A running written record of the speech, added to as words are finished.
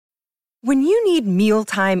When you need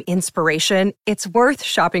mealtime inspiration, it's worth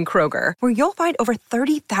shopping Kroger, where you'll find over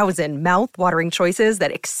 30,000 mouth-watering choices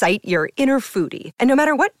that excite your inner foodie. And no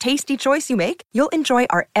matter what tasty choice you make, you'll enjoy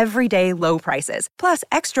our everyday low prices, plus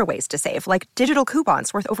extra ways to save, like digital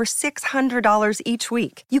coupons worth over $600 each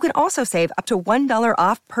week. You can also save up to $1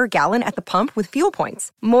 off per gallon at the pump with fuel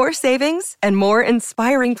points. More savings and more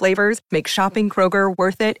inspiring flavors make shopping Kroger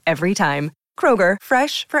worth it every time. Kroger,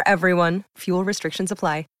 fresh for everyone. Fuel restrictions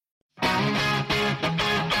apply.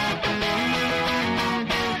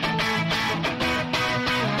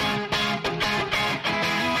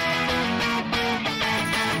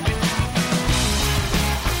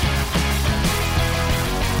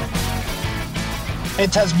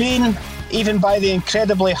 It has been, even by the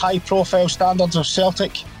incredibly high-profile standards of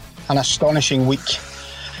Celtic, an astonishing week.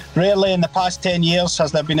 Rarely in the past 10 years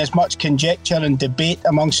has there been as much conjecture and debate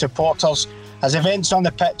among supporters as events on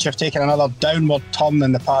the pitch have taken another downward turn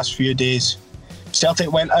in the past few days.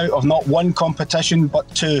 Celtic went out of not one competition but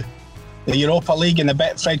two. The Europa League and the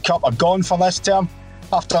Betfred Cup are gone for this term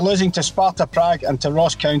after losing to Sparta Prague and to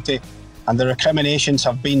Ross County, and the recriminations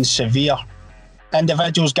have been severe.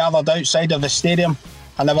 Individuals gathered outside of the stadium,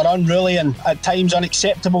 and there were unruly and at times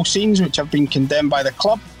unacceptable scenes which have been condemned by the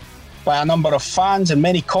club, by a number of fans and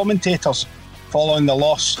many commentators following the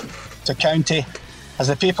loss to County, as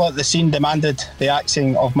the people at the scene demanded the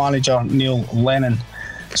axing of manager Neil Lennon.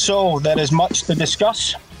 So there is much to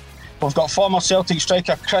discuss. We've got former Celtic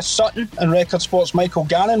striker Chris Sutton and Record Sports' Michael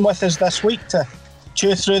Gannon with us this week to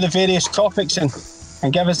chew through the various topics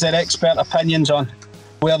and give us their expert opinions on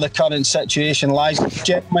where the current situation lies.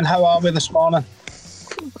 Gentlemen, how are we this morning?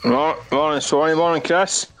 Morning, Swanee. Morning,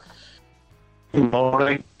 Chris.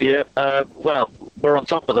 Morning. Yeah, well, we're on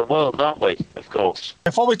top of the world, aren't we? Of course.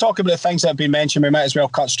 Before we talk about the things that have been mentioned, we might as well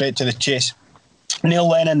cut straight to the chase. Neil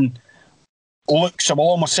Lennon will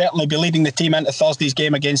almost certainly be leading the team into Thursday's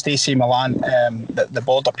game against AC Milan. The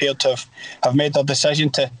board appeared to have made their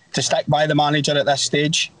decision to stick by the manager at this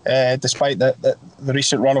stage, despite the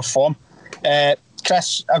recent run of form.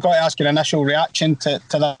 Chris, I've got to ask your initial reaction to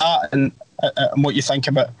that and what you think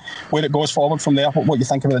about where it goes forward from there, what you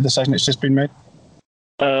think about the decision that's just been made.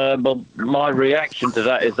 Well, my reaction to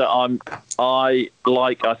that is that I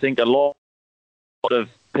think a lot of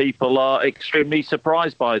people are extremely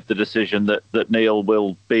surprised by the decision that Neil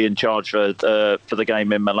will be in charge for the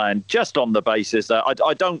game in Milan, just on the basis that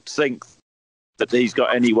I don't think that he's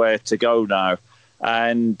got anywhere to go now.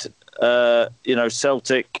 And,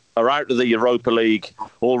 Celtic are out of the Europa League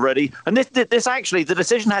already. And this actually, the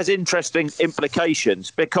decision has interesting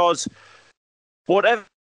implications because whatever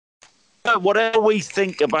we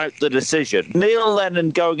think about the decision, Neil Lennon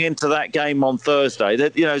going into that game on Thursday,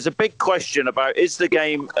 there's a big question about, is the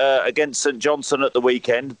game against St Johnstone at the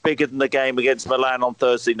weekend bigger than the game against Milan on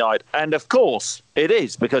Thursday night? And of course it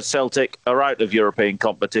is, because Celtic are out of European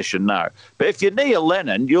competition now. But if you're Neil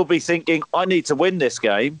Lennon, you'll be thinking, I need to win this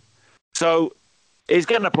game. So he's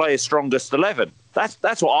going to play his strongest 11.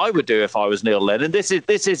 That's what I would do if I was Neil Lennon. This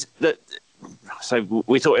is that. So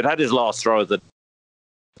we thought it had his last throw of the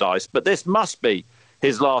dice, but this must be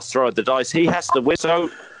his last throw of the dice. He has to win.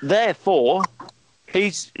 So therefore,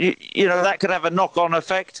 that could have a knock-on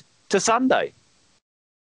effect to Sunday.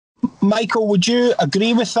 Michael, would you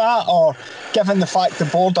agree with that, or given the fact the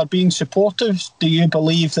board are being supportive, do you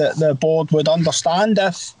believe that the board would understand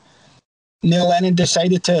if Neil Lennon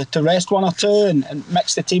decided to rest one or two and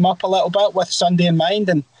mix the team up a little bit with Sunday in mind,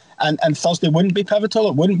 and Thursday wouldn't be pivotal,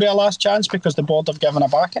 it wouldn't be a last chance because the board have given a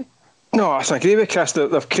backing? No, I agree with Chris.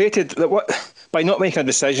 They've created by not making a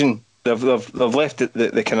decision. They've left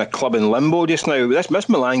the kind of club in limbo just now. This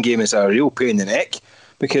Milan game is a real pain in the neck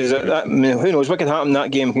because who knows what can happen in that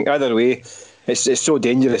game either way. It's so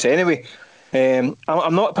dangerous anyway. I'm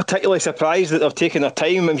not particularly surprised that they've taken their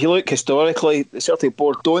time. If you look historically, the Celtic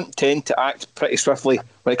board don't tend to act pretty swiftly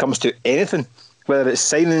when it comes to anything, whether it's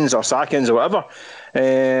signings or sackings or whatever.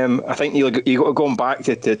 I think you got going back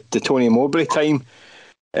to Tony Mowbray time.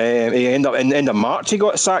 He ended up in end of March he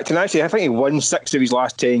got sacked, and actually I think he won 6 of his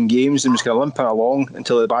last 10 games and was kind of limping along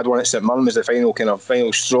until the bad one at St Mirren was the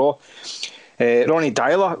final straw. Ronnie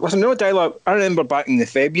Dyler, I remember back in the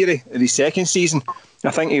February of his second season, I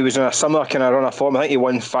think he was in a similar kind of run of form. I think he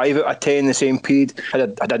won 5 out of 10 in the same period.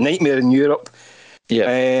 Had a nightmare in Europe.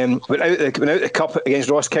 Yeah. Went out the cup against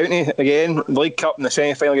Ross County again, the League Cup in the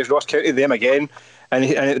semi-final against Ross County, them again.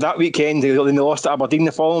 And that weekend, they lost to Aberdeen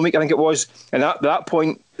the following week, I think it was. And at that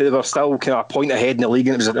point, they were still kind of a point ahead in the league,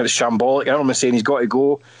 and it was shambolic. I remember saying he's got to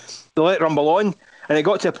go. They let it rumble on. And it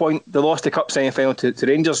got to a point they lost the cup semi-final to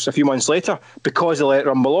Rangers a few months later because they let it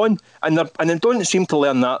rumble on, and they don't seem to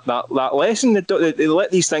learn that lesson. They let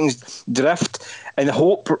these things drift in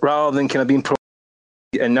hope rather than kind of being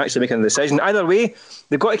and actually making a decision. Either way,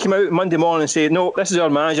 they've got to come out Monday morning and say, no, this is our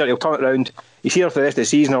manager, he'll turn it around, he's here for the rest of the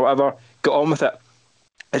season or whatever, get on with it.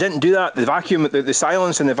 They didn't do that. The vacuum, the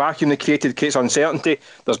silence and the vacuum they created creates uncertainty.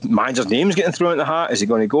 There's managers' names getting thrown in the hat. Is he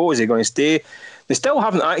going to go? Is he going to stay? They still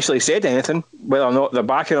haven't actually said anything, whether or not they're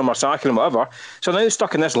backing him or sacking him, whatever. So now they're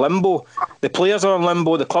stuck in this limbo. The players are in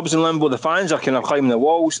limbo, the club's in limbo, the fans are kind of climbing the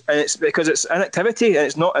walls, and it's because it's inactivity and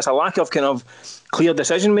it's a lack of kind of clear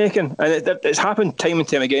decision making, and it's happened time and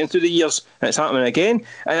time again through the years, and it's happening again.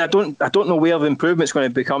 And I don't know where the improvement's going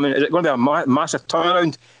to be coming. Is it going to be a massive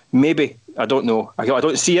turnaround? Maybe. I don't know. I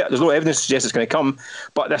don't see it. There's no evidence to suggest it's going to come.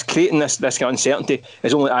 But creating this kind of uncertainty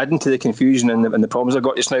is only adding to the confusion and the problems I've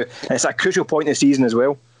got just now. And it's a crucial point in the season as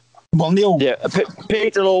well. Well, Neil. Yeah,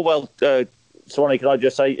 Peter Lawwell, Swanee, can I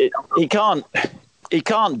just say, he can't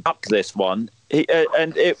duck this one.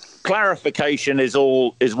 Clarification is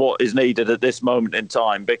what is needed at this moment in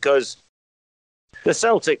time, because the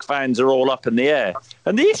Celtic fans are all up in the air.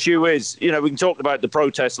 And the issue is, we can talk about the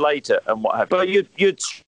protests later and what have you, but you'd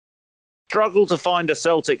struggle to find a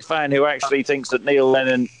Celtic fan who actually thinks that Neil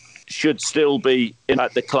Lennon should still be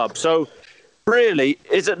at the club. So really,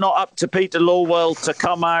 is it not up to Peter Lawwell to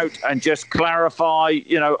come out and just clarify?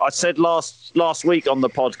 I said last week on the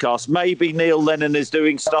podcast, maybe Neil Lennon is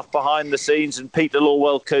doing stuff behind the scenes and Peter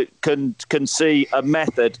Lawwell can see a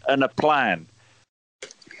method and a plan.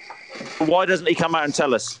 Why doesn't he come out and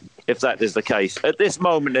tell us if that is the case? At this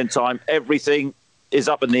moment in time, everything is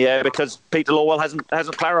up in the air because Peter Lawwell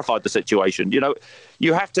hasn't clarified the situation.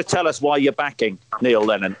 You have to tell us why you're backing Neil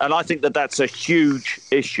Lennon, and I think that's a huge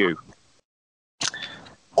issue.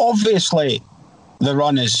 Obviously, the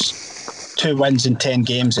run is 2 wins in 10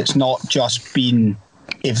 games. It's not just been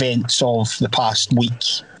events of the past week.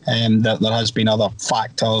 There has been other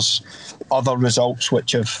factors, other results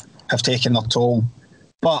which have taken their toll.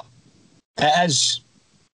 But it is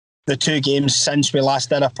the 2 games since we last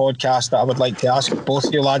did a podcast that I would like to ask both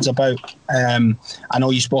of you lads about. I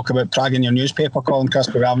know you spoke about Prague in your newspaper column, Chris,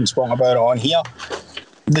 but we haven't spoken about it on here.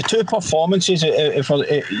 The 2 performances, if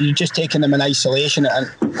you're just taking them in isolation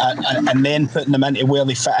and then putting them into where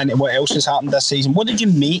they fit into what else has happened this season, what did you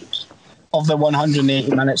make of the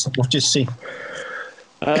 180 minutes that we've just seen?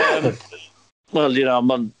 Well,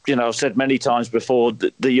 I've said many times before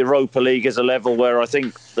that the Europa League is a level where I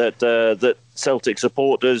think that Celtic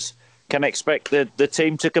supporters can expect the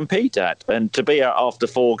team to compete at, and to be out after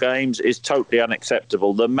 4 games is totally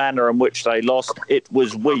unacceptable. The manner in which they lost, it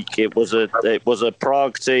was weak. It was a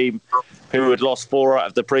Prague team who had lost 4 out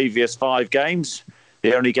of the previous 5 games.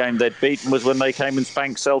 The only game they'd beaten was when they came and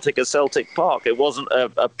spanked Celtic at Celtic Park. It wasn't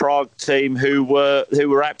a Prague team who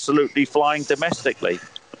were absolutely flying domestically.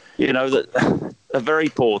 A very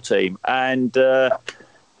poor team. And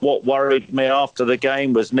what worried me after the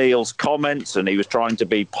game was Neil's comments, and he was trying to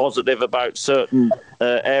be positive about certain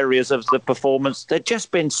areas of the performance. They'd just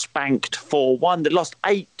been spanked 4-1. They lost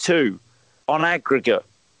 8-2 on aggregate,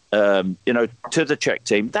 to the Czech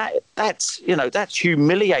team. That's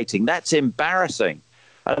humiliating. That's embarrassing.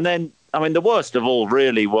 And then, the worst of all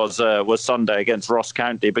really was Sunday against Ross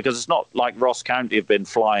County, because it's not like Ross County have been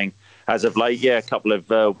flying as of late. Yeah, a couple of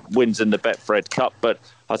wins in the Betfred Cup, but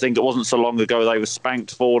I think it wasn't so long ago they were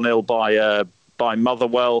spanked 4-0 by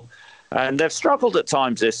Motherwell, and they've struggled at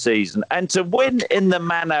times this season. And to win in the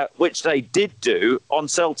manner which they did do on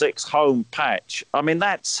Celtic's home patch,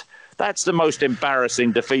 that's the most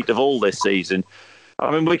embarrassing defeat of all this season.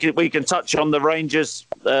 We can touch on the Rangers'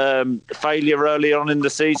 failure early on in the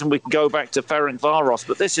season. We can go back to Ferencváros,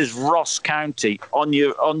 but this is Ross County on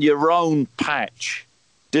your own patch,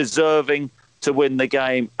 deserving to win the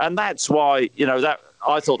game. And that's why, that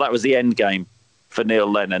I thought that was the end game for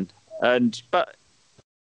Neil Lennon. But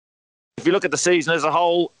if you look at the season as a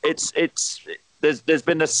whole, there's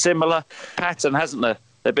been a similar pattern, hasn't there?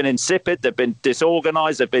 They've been insipid, they've been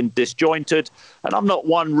disorganised, they've been disjointed. And I'm not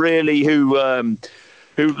one really who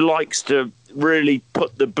likes to really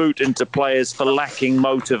put the boot into players for lacking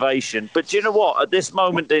motivation. But do you know what? At this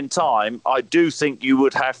moment in time, I do think you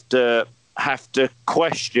would have to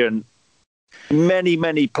question many,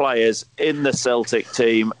 many players in the Celtic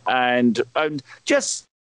team and just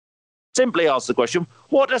simply ask the question,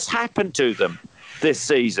 what has happened to them this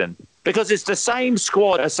season? Because it's the same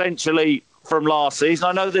squad essentially from last season.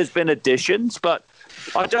 I know there's been additions, but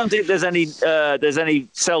I don't think there's any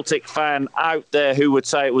Celtic fan out there who would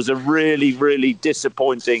say it was a really, really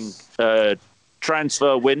disappointing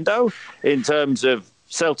transfer window in terms of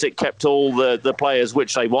Celtic kept all the players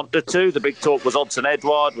which they wanted to. The big talk was Odsonne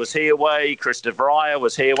Edouard, was he away? Christopher Raya,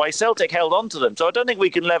 was he away? Celtic held on to them. So I don't think we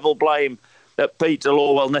can level blame at Peter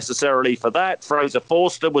Lawwell necessarily for that. Fraser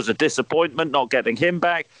Forster was a disappointment, not getting him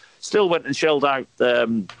back. Still went and shelled out,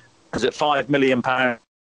 was it £5 million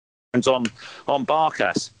on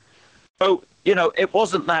Barkas. So, it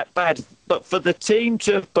wasn't that bad. But for the team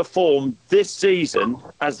to perform this season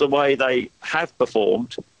as the way they have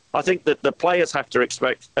performed, I think that the players have to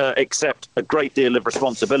accept a great deal of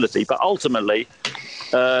responsibility. But ultimately,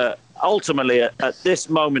 at this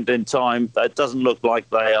moment in time, it doesn't look like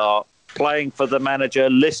they are playing for the manager,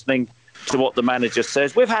 listening to what the manager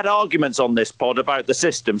says. We've had arguments on this pod about the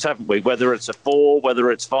systems, haven't we? Whether it's a 4,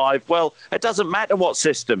 whether it's 5. Well, it doesn't matter what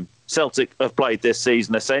system Celtic have played this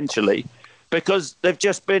season, essentially, because they've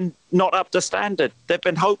just been not up to standard. They've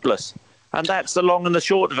been hopeless. And that's the long and the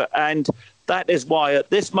short of it. And that is why at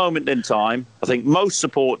this moment in time, I think most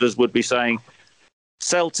supporters would be saying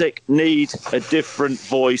Celtic need a different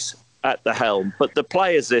voice at the helm. But the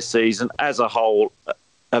players this season as a whole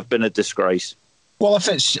have been a disgrace. Well, if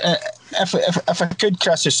I could,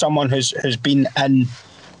 Chris, as someone who's been in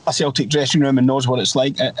a Celtic dressing room and knows what it's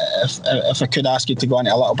like, if I could ask you to go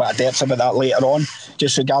into a little bit of depth about that later on,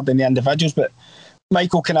 just regarding the individuals. But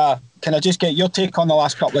Michael, can I just get your take on the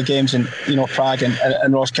last couple of games in Prague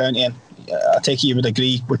and Ross County? And I take it you would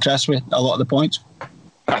agree with Chris with a lot of the points.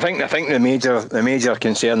 I think the major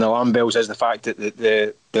concern, the alarm bells, is the fact that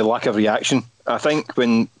the lack of reaction. I think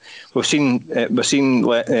when we've seen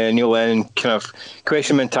Neil Lennon kind of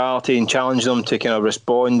question mentality and challenge them to kind of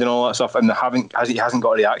respond and all that stuff, and he hasn't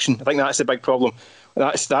got a reaction. I think that's the big problem.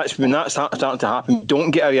 That's when that's starting to happen.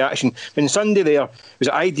 Don't get a reaction. When Sunday there was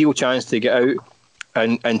an ideal chance to get out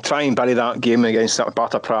and try and bury that game against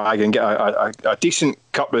Sparta Prague and get a decent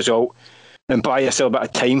cup result and buy yourself a bit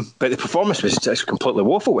of time. But the performance was just completely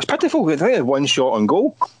woeful. It was pitiful. I think they had one shot on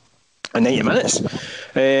goal in 90 minutes.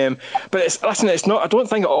 But it's not. I don't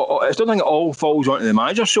think it all falls onto the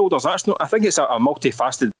manager's shoulders. That's not. I think it's a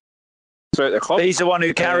multifaceted throughout the club. He's the one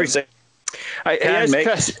who carries it.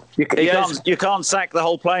 Chris, you can't sack the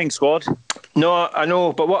whole playing squad. No, I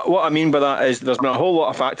know, but what I mean by that is there's been a whole lot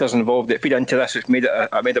of factors involved that feed into this, which made it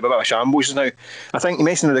a bit of a shambles now. I think you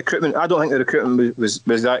mentioned the recruitment. I don't think the recruitment was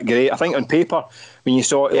that great. I think on paper, when you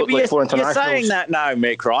saw it, looked like 4 internationals. You're saying that now,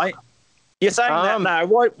 Mick, right? You're saying that now.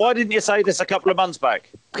 Why didn't you say this a couple of months back?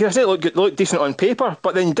 Because I said it looked decent on paper,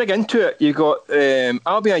 but then you dig into it, you got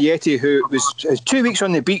Albion Ajeti, who was 2 weeks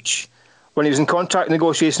on the beach when he was in contract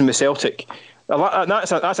negotiation with Celtic.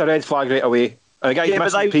 That's a red flag right away. And the guy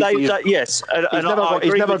yes, he's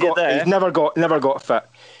never got fit.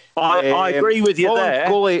 I agree with you there.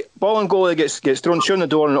 Ball and goalie gets thrown shown the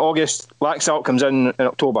door in August. Laxalt comes in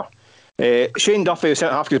October. Shane Duffy,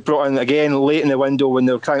 centre half, gets brought in again late in the window when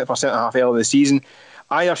they were trying for centre half early in the season.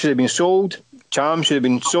 Ayer should have been sold. Cham should have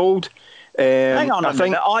been sold. Hang on a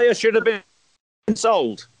minute. Ayer should have been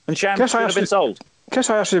sold, and Cham should have been sold. Chris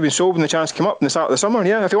Ayer should have been sold when the chance came up in the start of the summer.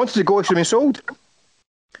 Yeah, if he wanted to go, he should have been sold.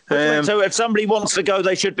 So if somebody wants to go,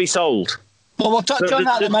 they should be sold. Well, we'll touch on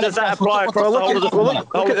that in a minute. Does that apply across the whole of the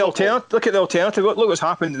look at the alternative? Look at the alternative. Look what's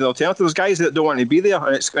happened to the alternative. There's guys that don't want to be there,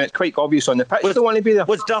 and it's quite obvious on the pitch they don't want to be there.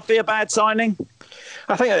 Was Duffy a bad signing?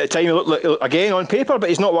 I think at the time he looked like, again on paper, but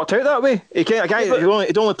he's not worked out that way. He'd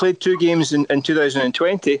only played 2 games in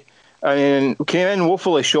 2020, and came in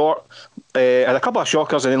woefully short. Had a couple of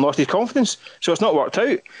shockers and then lost his confidence, so it's not worked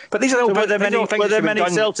out. But these are all. Were there many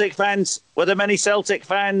Celtic fans?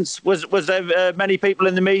 Was there many people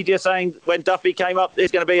in the media saying when Duffy came up, this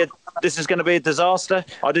is going to be a disaster?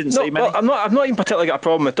 I didn't see many. Well, I've not even particularly got a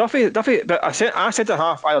problem with Duffy, but I said to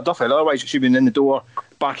half either Duffy, otherwise it should have been in the door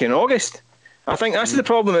back in August. I think that's the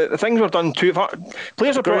problem. The things were done too far.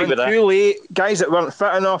 Players were brought in too late. Guys that weren't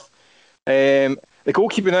fit enough. The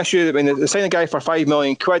goalkeeping issue. When they signed a guy for £5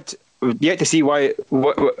 million, we've yet to see what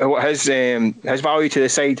his value to the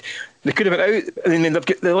side. They could have been out. I mean,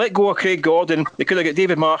 they let go of Craig Gordon. They could have got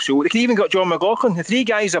David Marshall. They could have even got John McLaughlin. The 3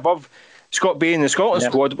 guys above Scott Bain in the Scotland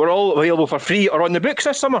squad were all available for free or on the books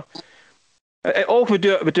this summer. It all would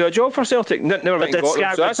do a job for Celtic. Never went and got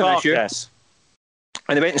them, so that's an issue.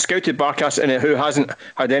 And they went and scouted Barkas, and who hasn't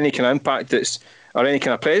had any kind of impact or any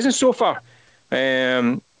kind of presence so far.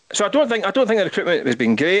 So I don't think the recruitment has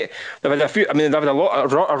been great. They've had they've had a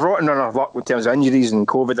rotten run of luck in terms of injuries and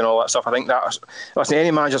COVID and all that stuff. I think listen,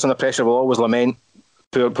 any managers under pressure will always lament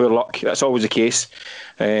poor luck. That's always the case.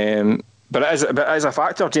 But as a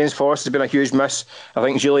factor, James Forrest has been a huge miss. I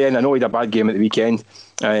think Julian, I know he had a bad game at the weekend.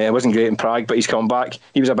 It wasn't great in Prague, but he's come back.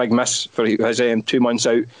 He was a big miss for his 2 months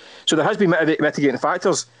out. So there has been mitigating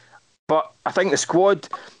factors. But I think the squad,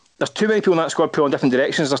 there's too many people in that squad pulling different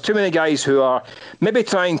directions. There's too many guys who are maybe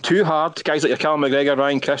trying too hard. Guys like your Callum McGregor,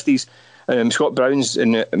 Ryan Christie's, Scott Browns,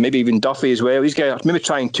 and maybe even Duffy as well. These guys are maybe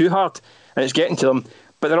trying too hard, and it's getting to them.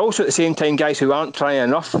 But they're also at the same time guys who aren't trying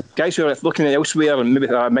enough. Guys who are looking at elsewhere, and maybe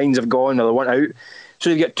their minds have gone or they want out. So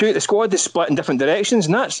you get the squad is split in different directions,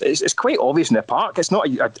 and it's quite obvious in the park. It's not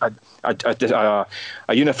a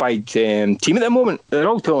unified team at the moment. They're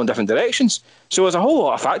all pulling different directions. So there's a whole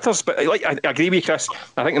lot of factors. But I agree with you, Chris.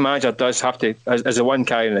 I think the manager does have to, as the one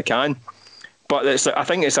carrying the can. But I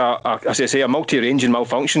think it's as I say, a multi-ranging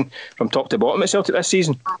malfunction from top to bottom at Celtic this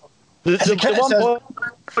season.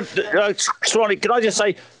 Sorry, can I just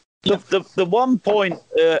say? The 1 point,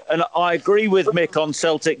 and I agree with Mick on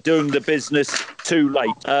Celtic doing the business too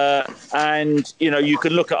late. And, you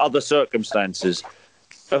can look at other circumstances.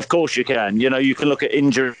 Of course you can. You can look at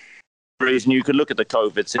injuries and you can look at the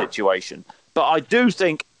COVID situation. But I do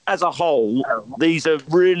think, as a whole, these are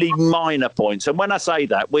really minor points. And when I say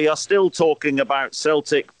that, we are still talking about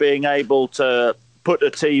Celtic being able to put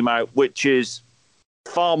a team out which is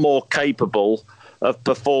far more capable of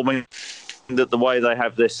performing the way they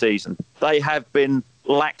have this season. They have been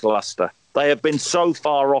lacklustre. They have been so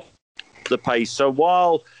far off the pace. So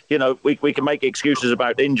while, we can make excuses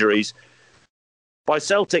about injuries, by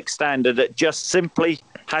Celtic standard, it just simply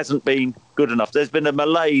hasn't been good enough. There's been a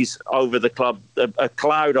malaise over the club, a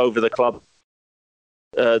cloud over the club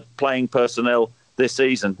playing personnel this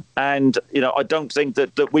season. And, I don't think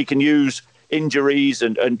that we can use injuries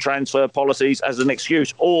and transfer policies as an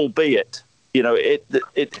excuse, albeit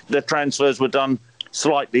the transfers were done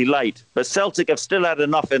slightly late. But Celtic have still had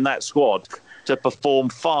enough in that squad to perform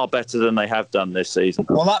far better than they have done this season.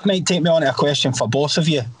 Well, that might take me on to a question for both of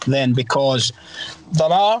you then, because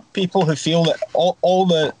there are people who feel that all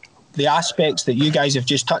the aspects that you guys have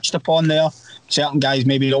just touched upon there, certain guys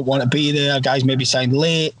maybe don't want to be there, guys maybe signed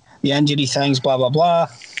late, the injury things, blah, blah, blah.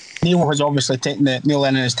 Neil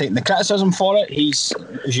Lennon has taken the criticism for it. He's,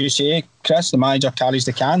 as you say, Chris, the manager carries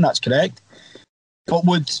the can, that's correct. But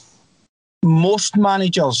would most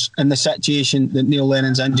managers in the situation that Neil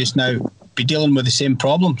Lennon's in just now be dealing with the same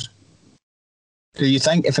problems? Do you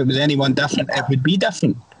think if it was anyone different, it would be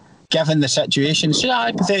different, given the situation? It's a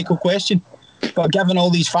hypothetical question, but given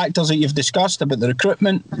all these factors that you've discussed about the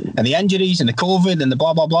recruitment and the injuries and the COVID and the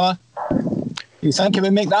blah, blah, blah, do you think it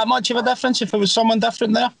would make that much of a difference if it was someone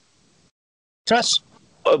different there? Chris?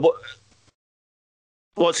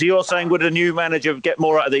 So you're saying, would a new manager get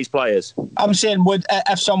more out of these players? I'm saying,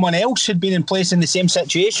 if someone else had been in place in the same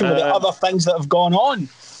situation with the other things that have gone on,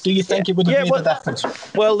 do you think it would have made a difference?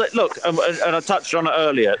 Well, look, and I touched on it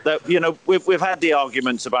earlier, that we've had the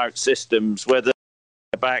arguments about systems, whether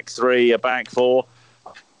a back three, a back four.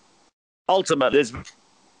 Ultimately, there's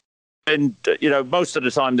been, most of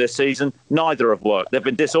the time this season, neither have worked. They've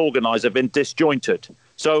been disorganised, they've been disjointed.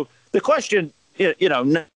 So the question,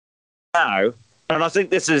 now, and I think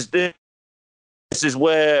this is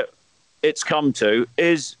where it's come to,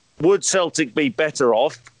 is would Celtic be better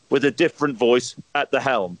off with a different voice at the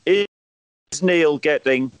helm? Is Neil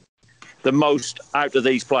getting the most out of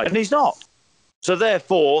these players? And he's not. So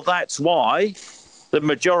therefore, that's why the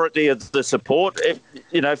majority of the support,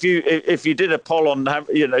 if you did a poll on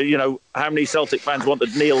how many Celtic fans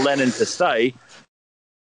wanted Neil Lennon to stay,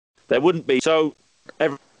 there wouldn't be. So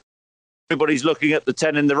everybody's looking at the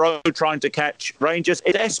 10 in the row, trying to catch Rangers.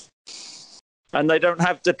 And they don't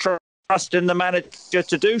have the trust in the manager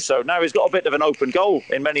to do so. Now he's got a bit of an open goal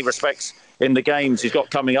in many respects in the games he's got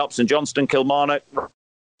coming up. St Johnstone, Kilmarnock,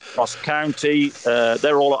 Ross County,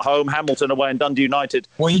 they're all at home. Hamilton away and Dundee United.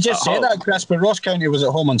 Well, you just said that, Chris, but Ross County was at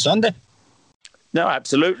home on Sunday. No,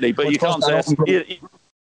 absolutely, but you can't say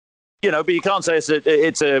but you can't say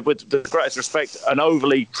it's a, with the greatest respect, an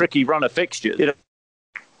overly tricky run of fixtures.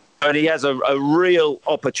 And he has a real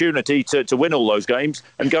opportunity to win all those games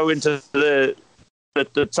and go into the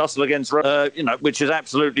tussle against, which is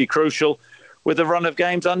absolutely crucial with a run of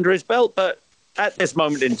games under his belt. But at this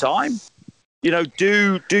moment in time,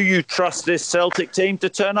 do you trust this Celtic team to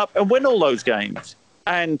turn up and win all those games?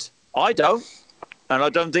 And I don't. And I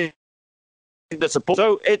don't think the support.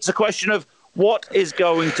 So it's a question of what is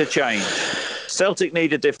going to change. Celtic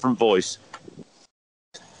need a different voice.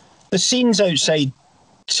 The scenes outside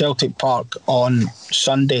Celtic Park on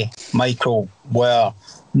Sunday, Michael, were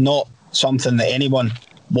not something that anyone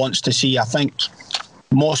wants to see. I think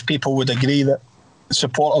most people would agree that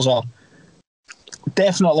supporters are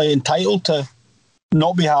definitely entitled to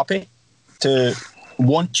not be happy, to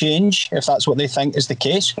want change if that's what they think is the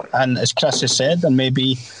case. And as Chris has said, there may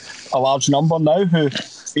be a large number now who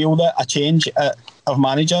feel that a change of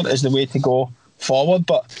manager is the way to go forward.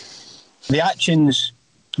 But the actions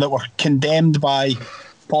that were condemned by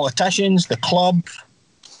politicians, the club.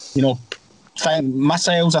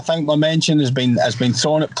 Missiles, I think, were mentioned, has been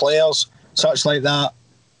thrown at players, such like that.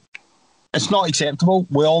 It's not acceptable.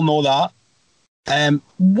 We all know that.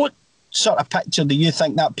 What sort of picture do you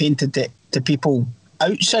think that painted to people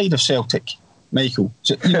outside of Celtic, Michael?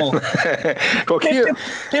 So, well, can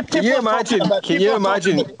you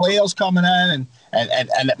imagine players coming in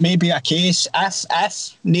and it may be a case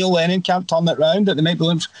if Neil Lennon can't turn it round that they might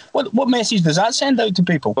be. What message does that send out to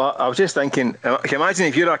people? Well, I was just thinking, can you imagine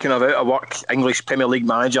if you're a kind of out of work English Premier League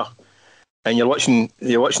manager and you're watching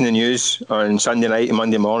the news on Sunday night and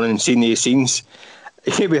Monday morning and seeing these scenes,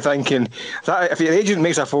 you'd be thinking that if your agent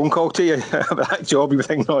makes a phone call to you about that job, you'd be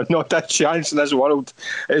thinking, no, not a chance in this world.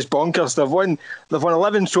 It's bonkers. They've won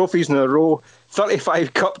 11 trophies in a row,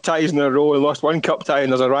 35 cup ties in a row, and lost one cup tie,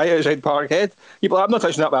 and there's a riot outside Parkhead. You'd be like, I'm not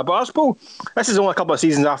touching that with a bar spool. This is only a couple of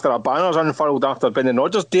seasons after a banner's unfurled after Brendan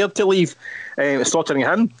Rodgers dared to leave, slaughtering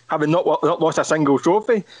him, having not lost a single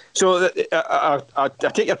trophy. So I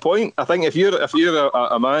take your point. I think if you're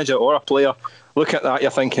a manager or a player, look at that, you're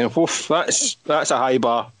thinking, "Oof, that's a high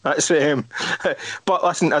bar." That's but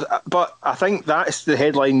listen, but I think that's the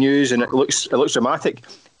headline news, and it looks dramatic.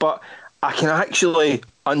 But I can actually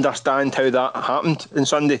understand how that happened on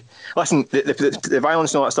Sunday. Listen, the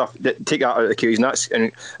violence and all that stuff, take that out of the equation.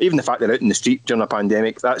 And even the fact they're out in the street during a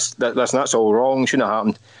pandemic, that's all wrong. Shouldn't have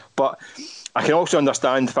happened. But I can also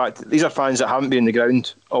understand the fact that these are fans that haven't been in the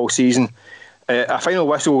ground all season. A final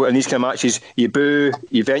whistle in these kind of matches, you boo,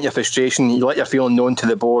 you vent your frustration, you let your feeling known to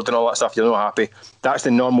the board and all that stuff. You're not happy. That's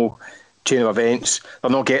the normal chain of events.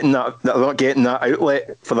 They're not getting that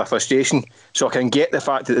outlet for their frustration. So I can get the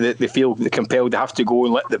fact that they feel compelled to have to go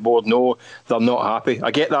and let the board know they're not happy.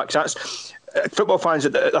 I get that, because that's football fans.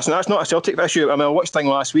 Listen, that's not a Celtic issue. I mean, I watched a thing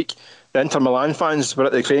last week. The Inter Milan fans were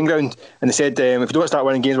at the training ground and they said, if we don't start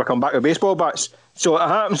winning games, we'll come back with baseball bats. So it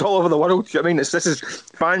happens all over the world. I mean, this is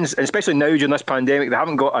fans, and especially now during this pandemic, they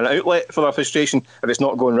haven't got an outlet for their frustration if it's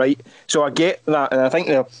not going right. So I get that, and I think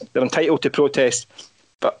they're entitled to protest,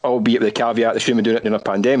 but albeit with the caveat they shouldn't be doing it during a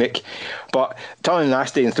pandemic. But turning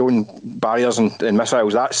nasty and throwing barriers and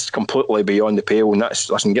missiles, that's completely beyond the pale. And let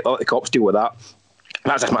the cops deal with that.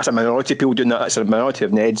 That's a minority of people doing that. That's a minority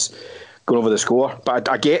of Neds going over the score. But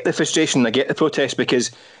I get the frustration, I get the protest,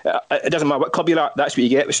 because it doesn't matter what club you're at, that's what you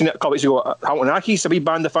get. We've seen it a couple weeks ago, Hamilton Accies, a wee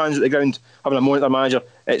band of fans at the ground having a moan at their manager.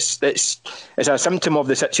 It's a symptom of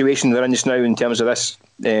the situation they're in just now in terms of this,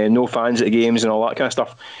 no fans at the games and all that kind of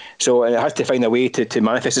stuff. So it has to find a way to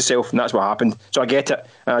manifest itself, and that's what happened. So I get it.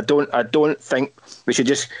 And I don't think we should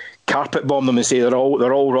just carpet bomb them and say they're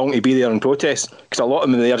all wrong to be there and protest, because a lot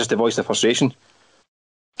of them are there just to voice their frustration.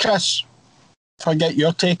 Chris, if I get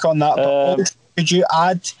your take on that, but could you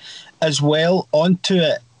add as well onto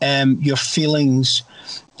it your feelings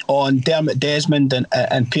on Dermot Desmond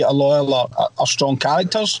and Peter Loyal are strong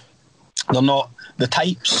characters? They're not the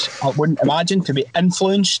types, I wouldn't imagine, to be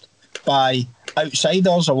influenced by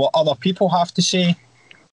outsiders or what other people have to say.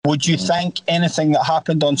 Would you think anything that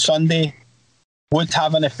happened on Sunday would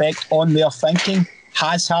have an effect on their thinking?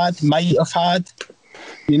 Has had, might have had?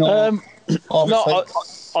 No,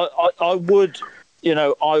 I would.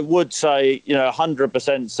 I would say,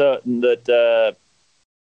 100% certain that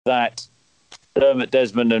that Dermot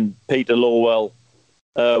Desmond and Peter Lawwell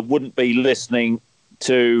wouldn't be listening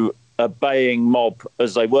to a baying mob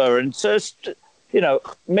as they were. And just,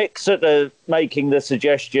 Mick sort of making the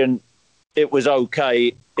suggestion it was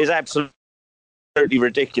okay is absolutely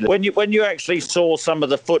ridiculous. When you actually saw some of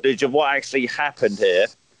the footage of what actually happened here.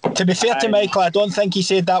 To be fair to Michael, I don't think he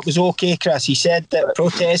said that was okay, Chris. He said that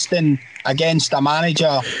protesting against a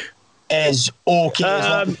manager is okay.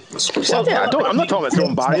 I'm not talking about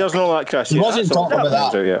throwing barriers and all that, Chris. He wasn't talking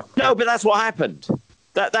about that. Yeah. No, but that's what happened.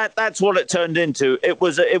 That's what it turned into. It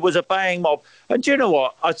was a baying mob. And do you know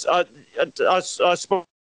what? I spoke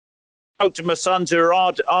to my sons who are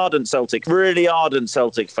ardent Celtic, really ardent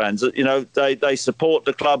Celtic fans. They support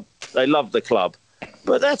the club, they love the club.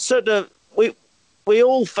 But that's sort of we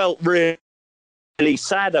all felt really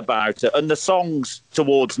sad about it, and the songs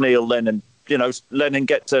towards Neil Lennon, Lennon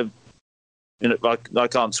get to, I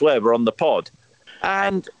can't swear, we're on the pod,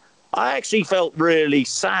 and I actually felt really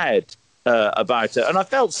sad about it, and I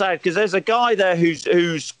felt sad because there's a guy there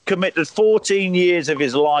who's committed 14 years of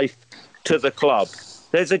his life to the club.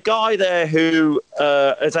 There's a guy there who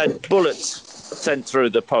has had bullets sent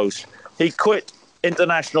through the post. He quit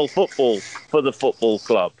international football for the football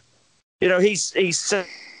club. He's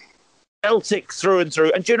Celtic through and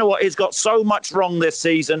through. And do you know what? He's got so much wrong this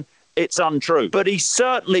season, it's untrue. But he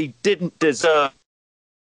certainly didn't deserve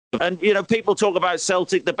And, people talk about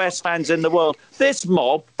Celtic, the best fans in the world. This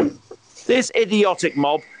mob, this idiotic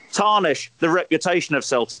mob, tarnish the reputation of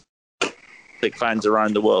Celtic fans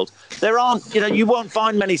around the world. There aren't, you won't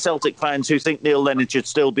find many Celtic fans who think Neil Lennon should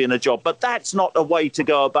still be in a job, but that's not a way to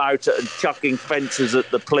go about it and chucking fences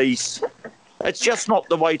at the police. It's just not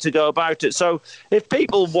the way to go about it. So if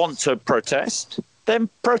people want to protest, then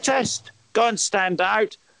protest. Go and stand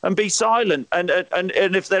out and be silent. And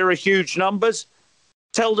if there are huge numbers,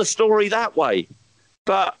 tell the story that way.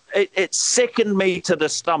 But it sickened me to the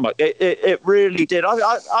stomach. It really did.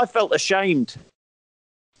 I felt ashamed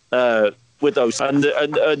with those and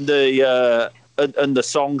the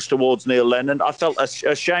songs towards Neil Lennon. I felt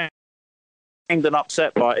ashamed and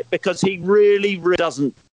upset by it because he really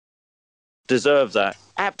doesn't deserve that.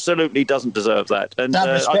 Absolutely doesn't deserve that. And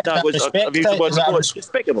I've used the word before. It's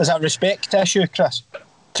despicable. Is that respect issue, Chris,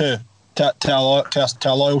 to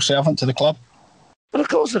a loyal servant to the club? Well, of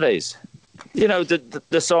course it is.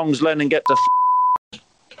 The songs Lennon get to.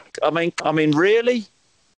 I mean, really?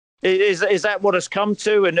 Is that what it's come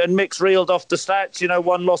to? And Mick's reeled off the stats.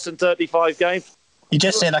 1 loss in 35 games. You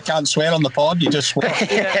just said I can't swear on the pod. You just swore.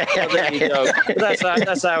 Yeah, well, there you go.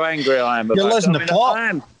 That's how angry I am. You're losing the plot. I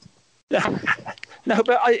am. No,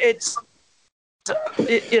 but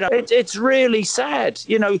it's really sad.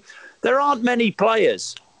 There aren't many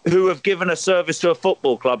players who have given a service to a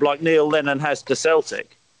football club like Neil Lennon has to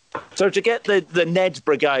Celtic. So to get the Ned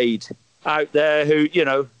Brigade out there who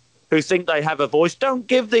think they have a voice, don't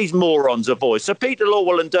give these morons a voice. So Peter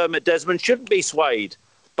Lawwell and Dermot Desmond shouldn't be swayed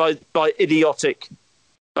by idiotic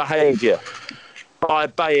behaviour, by a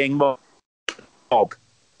baying mob.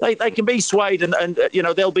 They can be swayed and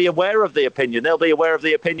they'll be aware of the opinion. They'll be aware of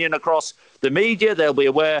the opinion across the media. They'll be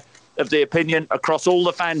aware of the opinion across all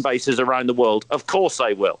the fan bases around the world. Of course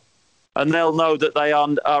they will. And they'll know that they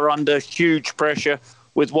are under huge pressure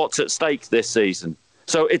with what's at stake this season.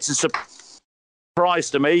 So it's a surprise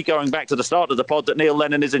to me, going back to the start of the pod, that Neil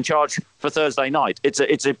Lennon is in charge for Thursday night. It's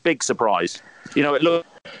a big surprise. It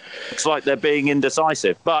looks like they're being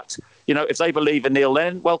indecisive. But, if they believe in Neil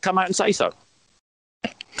Lennon, well, come out and say so.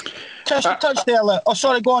 Touch there. Oh,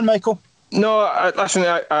 sorry, go on, Michael. No, listen,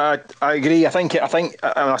 I agree. I think. I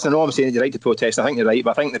know I'm saying you're right to protest. I think you're right,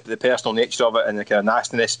 but I think the personal nature of it and the kind of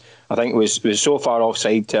nastiness, I think was so far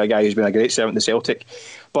offside to a guy who's been a great servant to Celtic.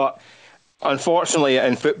 But unfortunately,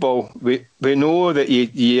 in football, we know that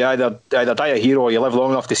you either die a hero or you live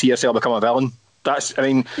long enough to see yourself become a villain. That's, I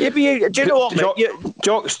mean, yeah, but do you know what, mate?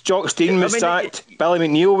 Jock Stein was sacked. Billy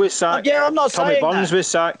McNeil was sacked. Yeah, I'm not Tommy saying Burns that. was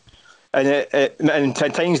sacked. And at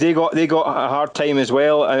times they got a hard time as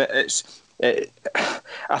well. And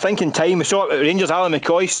I think in time, Rangers, Alan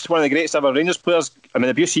McCoist, one of the greatest ever Rangers players. I mean,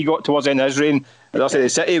 the abuse he got towards the end of his reign at the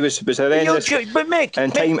City was horrendous. But Mick,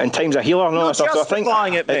 and time's a healer and all that stuff. So I think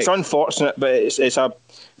it's unfortunate, but it's a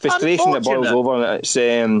frustration that boils over, and it's.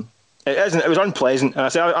 It isn't. It was unpleasant, and I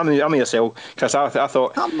say I'm yourself because I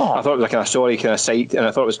thought it was a kind of sorry kind of sight, and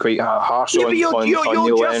I thought it was quite harsh on Neil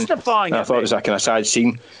Lennon. Justifying it. I thought it was a kind of sad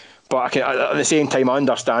scene. But at the same time, I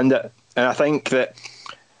understand it, and I think that.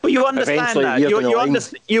 But you understand that.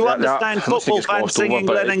 You understand football fans singing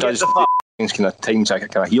 "Lennon get the fuck." Kind of times like a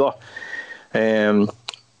kind of healer,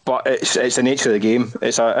 but it's the nature of the game.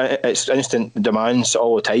 It's instant demands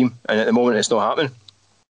all the time, and at the moment, it's not happening.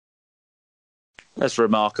 That's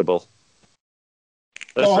remarkable.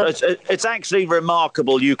 It's actually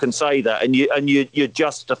remarkable. You can say that, and you're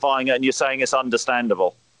justifying it, and you're saying it's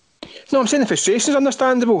understandable. No, I'm saying the frustration is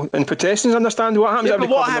understandable and protesting is understandable. What happens every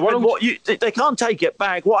club in the world? They can't take it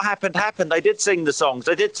back. What happened. They did sing the songs.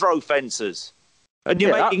 They did throw fences. And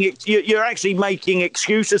you're actually making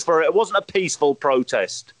excuses for it. It wasn't a peaceful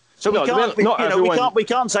protest. So we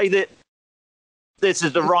can't say that this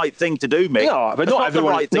is the right thing to do, Mick. No, but not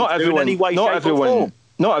everyone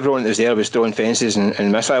that was there was throwing fences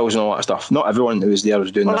and missiles and all that stuff. Not everyone who was there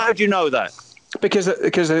was doing that. Well, how do you know that? Because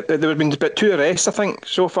there have been about 2 arrests, I think,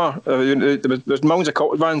 so far. There's mounds of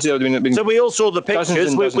cult vans there. So we all saw the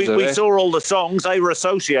pictures. We saw all the songs. They were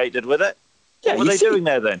associated with it. Yeah, what were they doing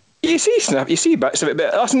there then? You see bits of it.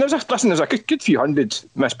 But there's a good few hundred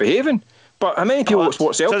misbehaving. But how many people watch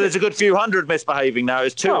Celtic? So there's a good few hundred misbehaving now.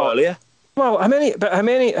 It's too earlier. Well, how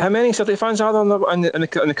many Celtic fans are there in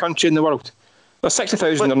the country and the world? There's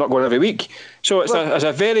 60,000. They're not going every week. So it's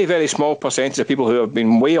a very, very small percentage of people who have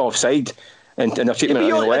been way offside. And their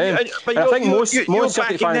treatment of Lennon. But I think most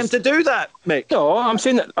Celtic fans them to do that, Mick. No, I'm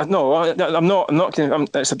saying that. No, I'm not.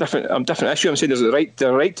 It's a different issue. I'm saying there's the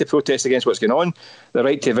right to protest against what's going on, the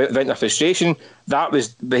right to vent their frustration. That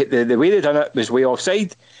was the way they done it was way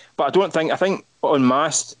offside. But I think en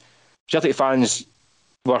masse Celtic fans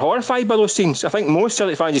were horrified by those scenes. I think most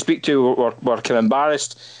Celtic fans you speak to were kind of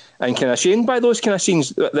embarrassed and kind of ashamed by those kind of scenes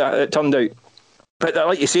that turned out. But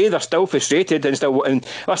like you say, they're still frustrated and still. And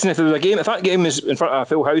listen, if that game was in front of a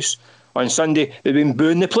full house on Sunday, they'd been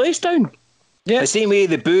booing the place down. Yeah. The same way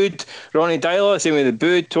they booed Ronnie Dyler, the same way they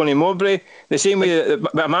booed Tony Mowbray, the same way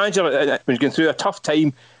that a manager was going through a tough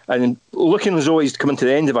time and looking as though he's coming to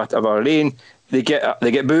the end of a reign, they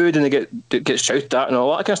get booed and they get shouted at and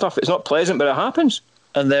all that kind of stuff. It's not pleasant, but it happens.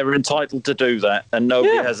 And they're entitled to do that, and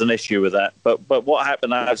nobody has an issue with that. But what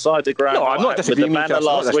happened outside the ground? No, I'm not disagreeing with the banner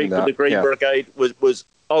last week with the Green Brigade was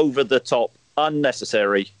over the top,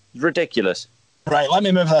 unnecessary, ridiculous. Right, let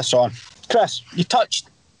me move this on. Chris, you touched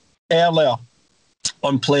earlier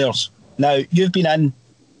on players. Now, you've been in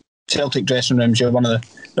Celtic dressing rooms. You're one of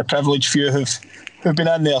the privileged few who've been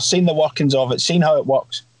in there, seen the workings of it, seen how it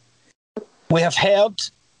works. We have heard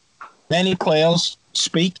many players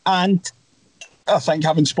speak, and I think,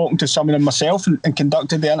 having spoken to some of them myself and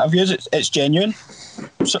conducted the interviews, it's genuine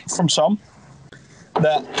from some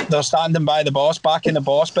that they're standing by the boss, backing the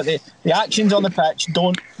boss, but the actions on the pitch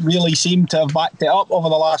don't really seem to have backed it up over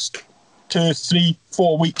the last 2, 3,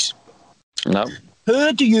 4 weeks. No.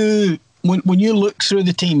 Who do you, when you look through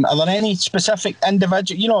the team, are there any specific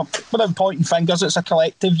individual, without pointing fingers, it's a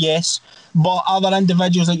collective, yes, but are there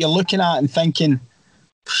individuals that you're looking at and thinking,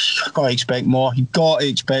 you've got to expect more. You've got to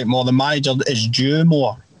expect more. The manager is due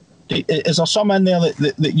more. Is there some in there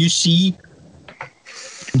that you see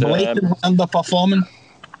blatantly underperforming?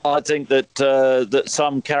 I think that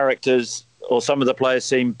some characters or some of the players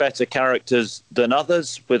seem better characters than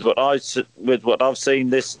others. With what I've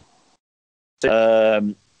seen this,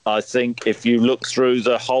 I think if you look through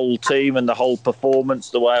the whole team and the whole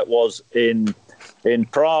performance, the way it was in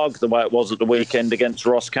Prague, the way it was at the weekend against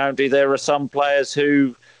Ross County, there are some players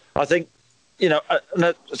who I think, and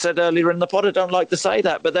I said earlier in the pod, I don't like to say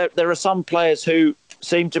that, but there are some players who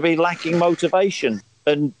seem to be lacking motivation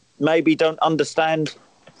and maybe don't understand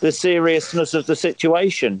the seriousness of the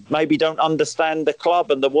situation, maybe don't understand the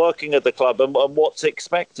club and the working of the club and what's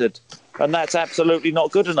expected. And that's absolutely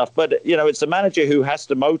not good enough. But, it's the manager who has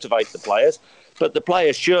to motivate the players, but the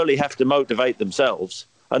players surely have to motivate themselves.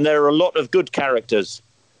 And there are a lot of good characters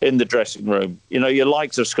in the dressing room. Your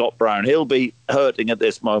likes of Scott Brown. He'll be hurting at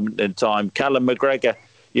this moment in time. Callum McGregor,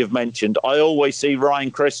 you've mentioned. I always see Ryan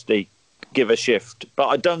Christie give a shift, but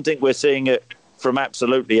I don't think we're seeing it from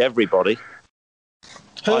absolutely everybody.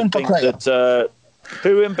 Who in particular?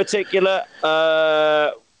 Who in particular?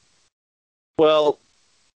 Well,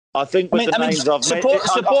 I think with the names I've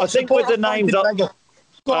mentioned,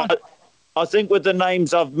 I think with the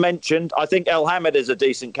names I've mentioned, I think El Hamid is a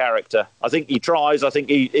decent character. I think he tries. I think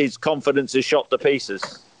his confidence is shot to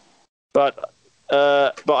pieces. But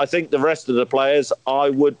I think the rest of the players, I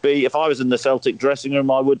would be, if I was in the Celtic dressing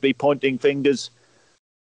room, I would be pointing fingers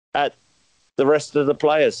at the rest of the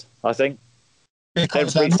players, I think.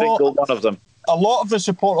 Because every single one of them. A lot of the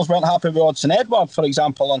supporters weren't happy with Odsonne Edouard, for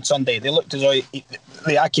example, on Sunday. They looked as though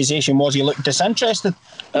the accusation was he looked disinterested.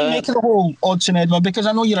 What do you make of the whole Odsonne Edouard? Because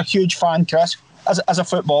I know you're a huge fan, Chris, as a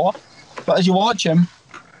footballer. But as you watch him,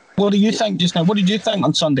 what do you think just now? What did you think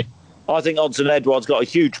on Sunday? I think Odsonne Edouard's got a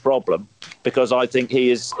huge problem because I think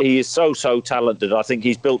he is so talented. I think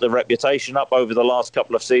he's built a reputation up over the last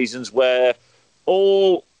couple of seasons where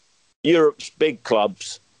all Europe's big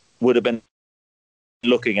clubs would have been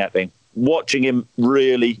looking at him, watching him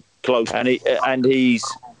really close, and he's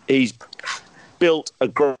built a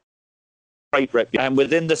great reputation. And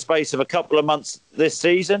within the space of a couple of months this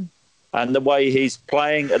season, and the way he's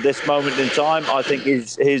playing at this moment in time, I think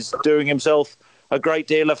he's doing himself a great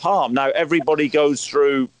deal of harm. Now, everybody goes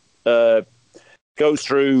through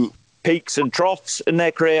peaks and troughs in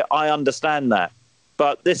their career. I understand that,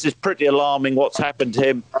 but this is pretty alarming. What's happened to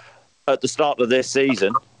him at the start of this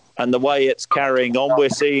season? And the way it's carrying on, we're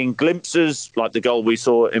seeing glimpses like the goal we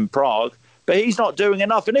saw in Prague, but he's not doing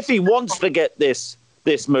enough. And if he wants to get this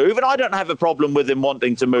move, and I don't have a problem with him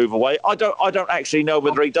wanting to move away, I don't actually know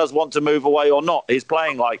whether he does want to move away or not. He's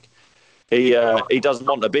playing like he doesn't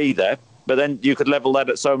want to be there, but then you could level that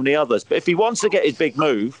at so many others. But if he wants to get his big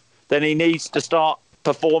move, then he needs to start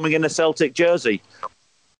performing in a Celtic jersey.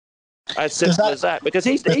 As simple as that, because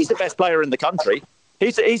he's the best player in the country.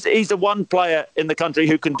 He's the one player in the country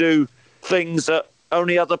who can do things that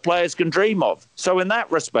only other players can dream of. So in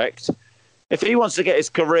that respect, if he wants to get his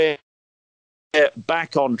career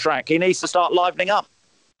back on track, he needs to start livening up.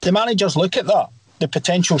 The managers look at that. The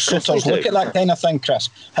potential suitors look at that kind of thing, Chris.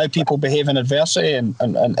 How people behave in adversity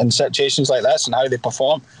and situations like this and how they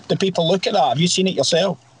perform. Do people look at that? Have you seen it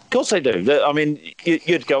yourself? course they do. I mean,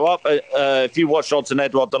 you'd go up. If you watched Odsonne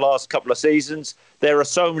Edouard the last couple of seasons, there are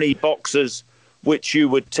so many boxes which you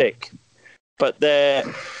would tick. But there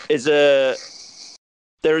is a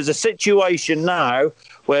situation now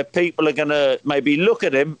where people are going to maybe look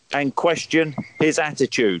at him and question his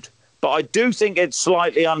attitude. But I do think it's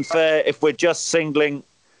slightly unfair if we're just singling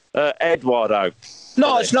Edouard out.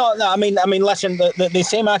 No, it's not. No, I mean, listen, the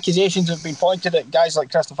same accusations have been pointed at guys like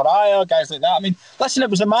Christopher Ajer, guys like that. I mean, listen, it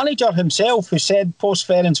was the manager himself who said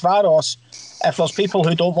post-Ferencváros, if there's people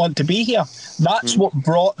who don't want to be here, that's what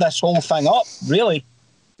brought this whole thing up, really.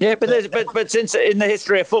 Yeah, but since in the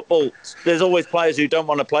history of football, there's always players who don't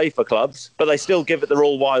want to play for clubs, but they still give it their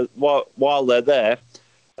all while they're there.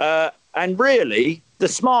 And really, the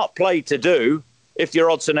smart play to do, if you're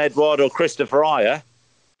Odsonne Edouard or Christopher Ajer,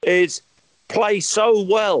 is play so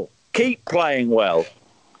well, keep playing well.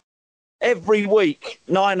 Every week,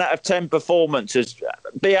 9 out of 10 performances,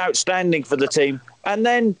 be outstanding for the team, and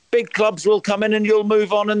then big clubs will come in and you'll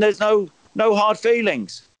move on, and there's no hard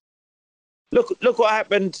feelings. Look what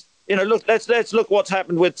happened. Let's look what's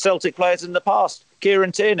happened with Celtic players in the past.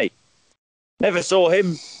 Kieran Tierney, never saw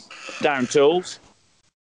him down tools.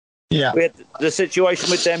 Yeah, we had the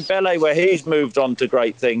situation with Dembele where he's moved on to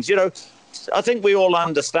great things. I think we all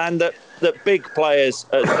understand that big players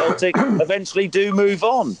at Celtic eventually do move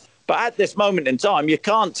on. But at this moment in time, you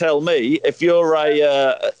can't tell me, if you're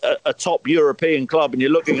a top European club and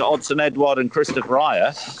you're looking at Odsonne Edouard and Christopher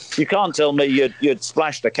Ajer, you can't tell me you'd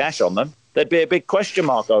splash the cash on them. There'd be a big question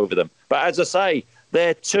mark over them. But as I say,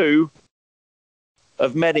 they're two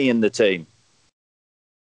of many in the team.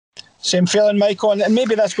 Same feeling, Michael. And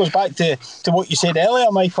maybe this goes back to what you said earlier,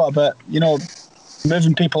 Michael, about,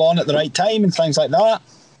 moving people on at the right time and things like that.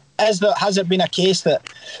 Has it been a case that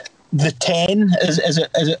the 10, as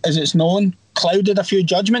it's known, clouded a few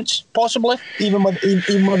judgments, possibly, even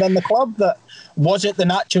within the club? That was it the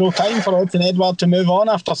natural time for Odsonne Edouard to move on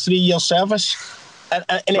after 3 years' service? And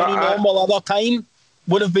any normal other time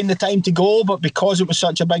would have been the time to go, but because it was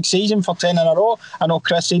such a big season for 10 in a row, I know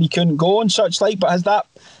Chris said he couldn't go and such like, but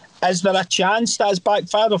is there a chance that's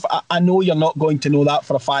backfired? I know you're not going to know that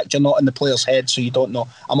for a fact. You're not in the player's head, so you don't know.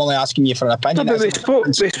 I'm only asking you for an opinion. No, but we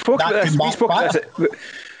spoke about this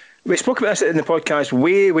in the podcast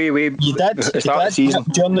way you did, at the start of the season.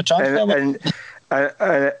 During the transfer.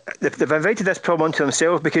 And they've invited this problem onto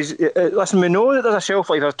themselves because, listen, we know that there's a shelf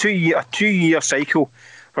life, a two-year cycle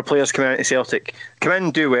for players coming out to Celtic. Come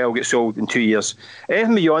in, do well, get sold in 2 years.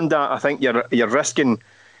 Anything beyond that, I think you're risking.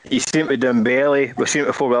 You've seen it with Dembele, we've seen it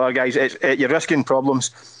before with other guys. You're risking problems.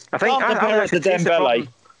 I think. Can't compare it to Dembele.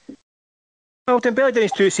 Well, Dembele did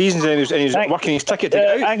his 2 seasons and he was working his ticket to get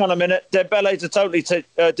out. Hang on a minute. Dembele's a totally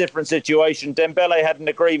different situation. Dembele had an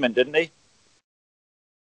agreement, didn't he?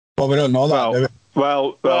 Well, we don't know that.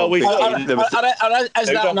 Well, is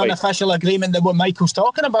that an unofficial agreement that what Michael's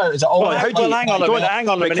talking about? Is it all? Hang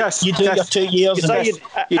on a minute. You do your 2 years.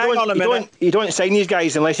 You don't sign these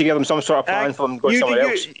guys unless you give them some sort of plan for them to go somewhere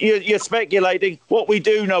else. You're speculating. What we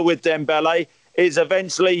do know with Dembele is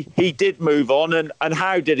eventually he did move on, and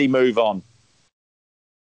how did he move on?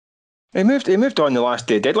 He moved on the last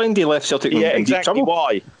day deadline. He left Celtic. Yeah, exactly.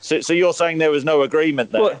 Why? So you're saying there was no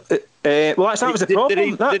agreement there? That was the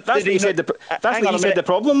problem. That's what he said. That's what he said the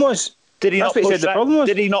problem was. Did he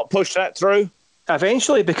not push that through?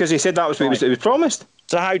 Eventually, because he said that was what it was promised.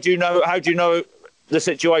 So how do you know the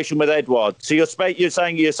situation with Edouard? So you're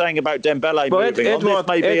saying about Dembele moving on. This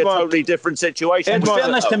may be a totally different situation.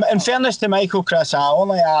 In fairness to Michael, Chris, I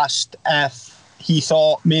only asked if he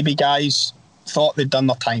thought maybe guys thought they'd done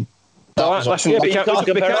their time. Listen, we can't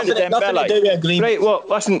compare to Dembele. Right, well,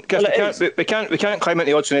 listen, Chris, we can't climb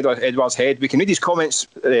into Odsonne Edouard's head. We can read his comments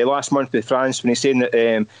last month with France when he's saying that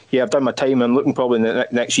I've done my time and looking probably in the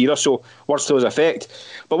next year or so, words to his effect.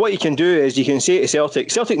 But what you can do is you can say to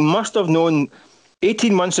Celtic must have known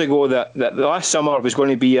 18 months ago that the last summer was going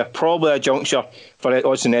to be probably a juncture for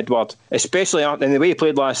Odsonne Edouard, especially in the way he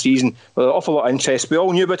played last season with an awful lot of interest. We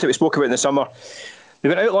all knew about it, we spoke about it in the summer. They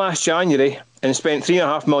went out last January and spent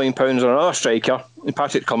 £3.5 million on another striker,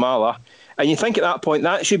 Patrick Klimala. And you think at that point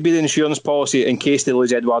that should be the insurance policy in case they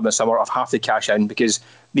lose Edouard in the summer, of have to cash in, because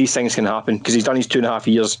these things can happen. Because he's done his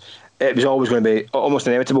 2.5 years, it was always going to be almost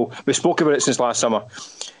inevitable. We spoke about it since last summer.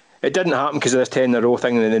 It didn't happen because of this 10 in a row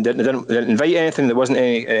thing, and they didn't invite anything. There wasn't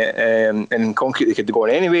any in concrete they could go on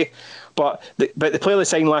anyway. But the player they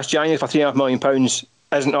signed last January for £3.5 million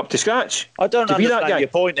isn't up to scratch. I don't understand your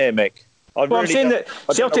point here, Mick. I'm saying that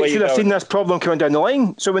Celtic should have seen this problem coming down the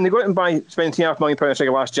line. So when they go out and spend £3.5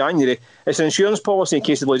 million last January, it's an insurance policy in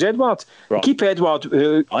case they lose Edouard. Right. Keep Edouard.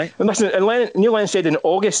 Right. And listen, Neil Lennon said in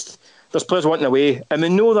August there's players wanting away, and we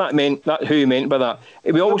know that who he meant by that.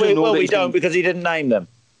 We also know that we don't because he didn't name them.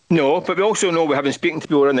 No, but we also know, we have been speaking to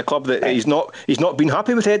people around the club, that he's not been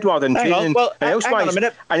happy with Edouard in training and elsewise. Hang on a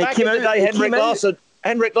minute. And back in the day,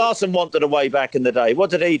 Henrik Larsson wanted away back in the day. What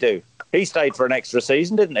did he do? He stayed for an extra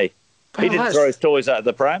season, didn't he? He didn't throw his toys out of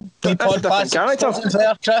the pram. That's a different character.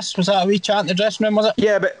 There, Chris, was that a wee chat in the dressing room, was it?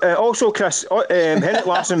 Yeah, but also, Chris, Henrik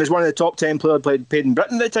Larsson was one of the top 10 players paid in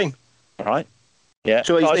Britain at the time. Right. Yeah.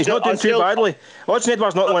 So he's not doing too badly. Odsonne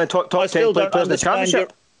Edouard's not one of the top 10 players in the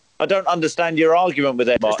Championship. I don't understand your argument with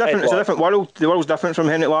Edouard. It's different. It's a different world. The world's different from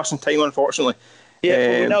Henrik Larsson's time, unfortunately.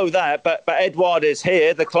 Yeah, we know that, but Edouard is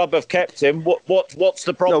here. The club have kept him. What's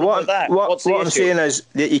the problem with that? What I'm saying is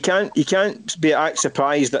that you can't be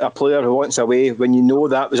surprised that a player who wants away when you know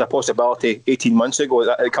that was a possibility 18 months ago,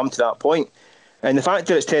 that it come to that point. And the fact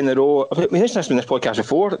that it's 10 in a row, we mentioned this in this podcast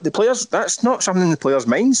before, the players, that's not something in the players'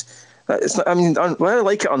 minds. It's not, I mean, whether I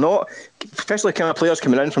like it or not, especially kind of players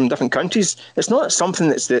coming in from different countries, it's not something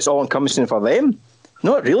that's all encompassing for them.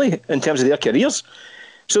 Not really, in terms of their careers.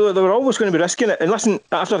 So they were always going to be risking it. And listen,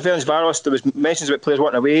 after Ferencváros, there was mentions about players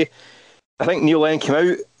wanting away. I think Neil Lennon came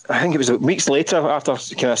out, I think it was weeks later, after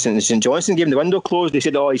kind of the St Johnstone game, the window closed. They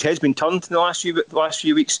said, his head's been turned in the last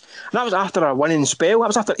few weeks. And that was after a winning spell. That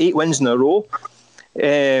was after 8 wins in a row.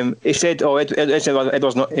 He said,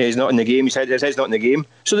 Edouard's not, he's not in the game. He said his head's not in the game.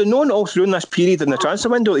 So they've known all through in this period in the transfer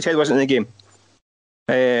window that his head wasn't in the game.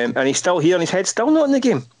 And he's still here and his head's still not in the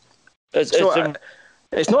game. It's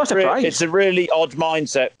not a surprise. It's a really odd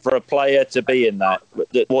mindset for a player to be in that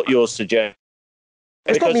what you're suggesting.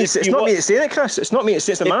 It's not me saying it, Chris. It's not me. It's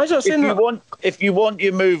the manager saying that. If you want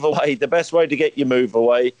your move away, the best way to get your move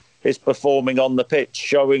away is performing on the pitch,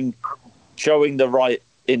 showing the right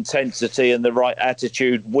intensity and the right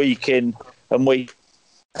attitude week in and week.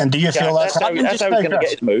 And do you feel that's happening? That's how he's going to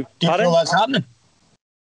get his move. Do you feel that's happening?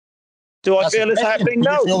 Do I feel it's happening?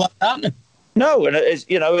 No. Do you feel that's happening? No, and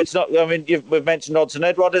it's not. I mean, we've mentioned Odsonne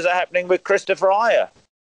Edouard. Is it happening with Christopher Ajer?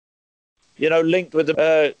 Linked with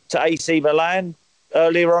to AC Milan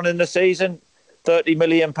earlier on in the season, £30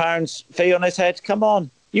 million fee on his head. Come on,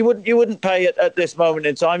 you wouldn't pay it at this moment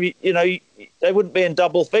in time. They wouldn't be in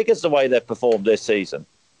double figures the way they've performed this season.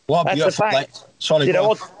 What That's a fact.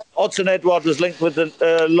 Odsonne Edouard was linked with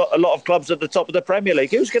a lot of clubs at the top of the Premier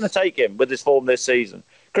League. Who's going to take him with his form this season?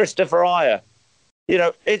 Christopher Ajer.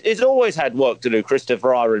 It's always had work to do, Christopher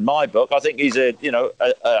Ajer, in my book. I think he's a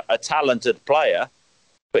talented player,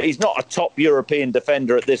 but he's not a top European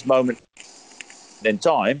defender at this moment in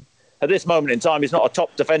time. At this moment in time, he's not a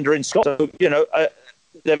top defender in Scotland.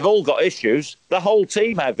 They've all got issues. The whole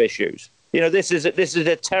team have issues. This is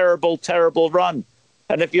a terrible, terrible run.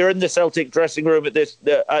 And if you're in the Celtic dressing room at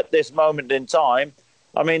this moment in time,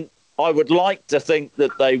 I mean, I would like to think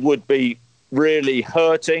that they would be really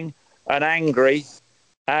hurting and angry,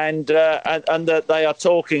 and that they are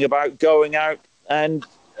talking about going out and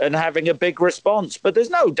having a big response. But there's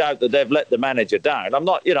no doubt that they've let the manager down. I'm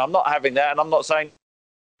not having that, and I'm not saying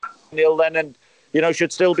Neil Lennon,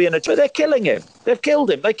 should still be in a. But they're killing him. They've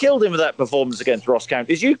killed him. They killed him with that performance against Ross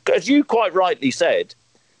County. As you quite rightly said,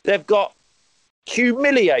 they've got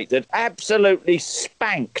humiliated, absolutely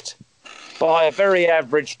spanked by a very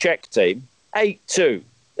average Czech team, 8-2.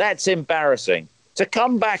 That's embarrassing. To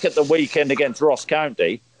come back at the weekend against Ross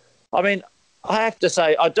County, I mean, I have to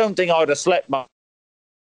say, I don't think I would have slept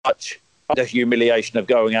much the humiliation of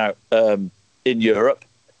going out in Europe.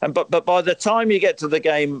 But by the time you get to the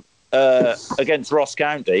game against Ross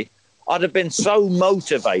County, I'd have been so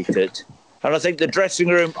motivated, and I think the dressing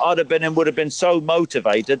room I'd have been in would have been so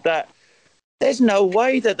motivated that there's no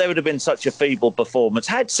way that there would have been such a feeble performance.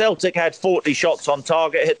 Had Celtic had 40 shots on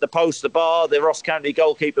target, hit the post, the bar, the Ross County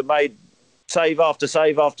goalkeeper made save after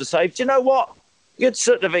save after save, do you know what? You'd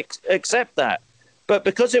sort of accept that. But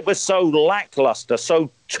because it was so lacklustre,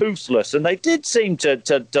 so toothless, and they did seem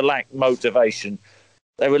to lack motivation,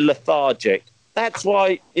 they were lethargic. That's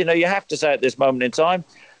why, you have to say at this moment in time,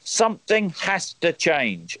 something has to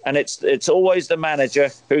change. And it's always the manager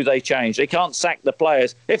who they change. They can't sack the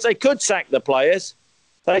players. If they could sack the players,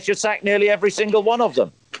 they should sack nearly every single one of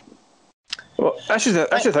them. Well, that's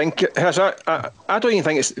the thing. I don't even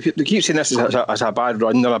think it's. They keep saying this as a bad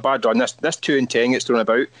run. They're a bad run. This 2-10 gets thrown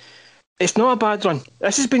about. It's not a bad run.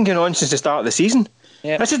 This has been going on since the start of the season.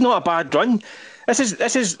 Yeah. This is not a bad run. This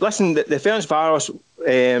is. Listen, the Ferencváros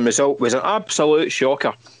result was an absolute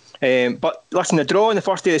shocker. But listen, the draw in the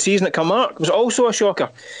first day of the season at Kilmarnock was also a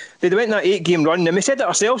shocker. They went that 8-game run, and we said it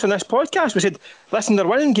ourselves on this podcast. We said, listen, they're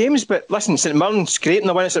winning games, but listen, St Mirren scraping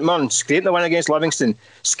the win at St Mirren, scraping the win against Livingston,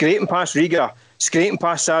 scraping past Riga, scraping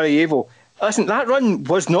past Sarajevo. Listen, that run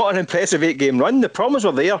was not an impressive 8-game run. The problems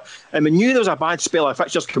were there, and we knew there was a bad spell of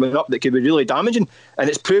fixtures coming up that could be really damaging, and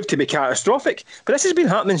it's proved to be catastrophic. But this has been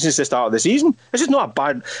happening since the start of the season. This is not a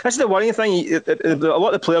bad... This is the worrying thing. A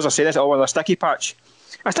lot of the players are saying this, we're in a sticky patch.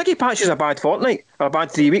 A sticky patch is a bad fortnight, or a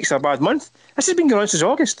bad 3 weeks, or a bad month. This has been going on since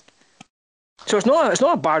August. So it's not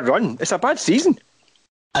a bad run. It's a bad season.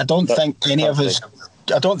 I don't think any of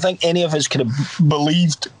us could have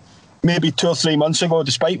believed maybe 2 or 3 months ago,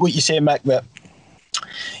 despite what you say, Mick, that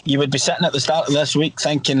you would be sitting at the start of this week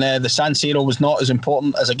thinking the San Siro was not as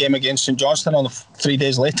important as a game against St Johnstone on 3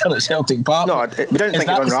 days later at Celtic Park. No, we didn't think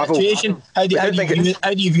it would unravel. How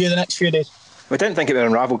do you view the next few days? We didn't think it would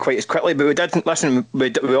unravel quite as quickly, but we did. Listen, we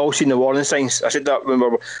all seen the warning signs. I said that when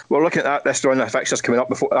we're looking at this run of fixtures coming up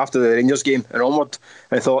after the Rangers game and onward,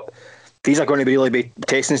 and I thought these are going to really be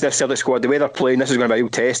testing this Celtic squad. The way they're playing, this is going to be a real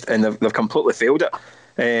test, and they've completely failed it.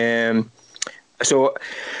 So,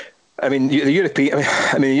 I mean, the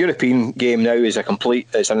European game now is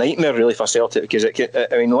it's a nightmare really for Celtic, because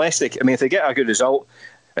if they get a good result,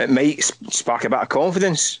 it might spark a bit of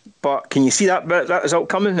confidence. But can you see that result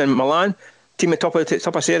coming in Milan, team at top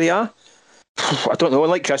of Serie A? I don't know.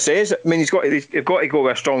 Like Chris says, I mean, you've got to go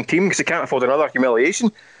with a strong team, because they can't afford another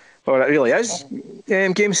humiliation. Or it really is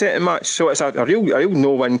game, set and match. So it's a real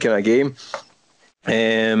no-win kind of game.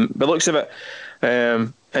 But looks of it,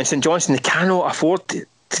 and St Johnstone, they cannot afford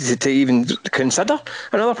to even consider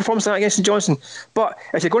another performance like that against St Johnstone. But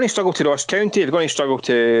if you're going to struggle to Ross County, if you're going to struggle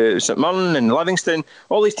to St Mirren and Livingston,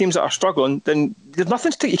 all these teams that are struggling, then there's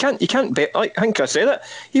nothing to you can't bet. Like I think I said it,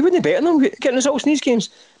 you wouldn't bet on them getting results in these games.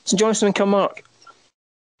 St Johnstone and Kilmarnock.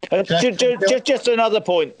 Just another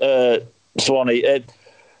point, Swanee.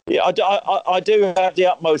 I do have the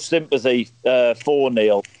utmost sympathy for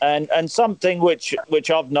Neil, and something which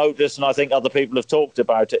I've noticed, and I think other people have talked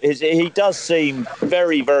about it, is he does seem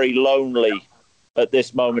very, very lonely at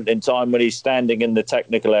this moment in time when he's standing in the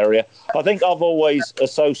technical area. I think I've always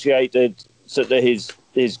associated sort of his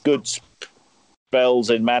good spells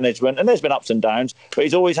in management, and there's been ups and downs, but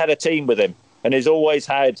he's always had a team with him, and he's always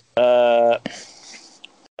had how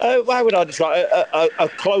would I describe a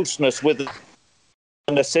closeness with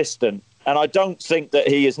an assistant, and I don't think that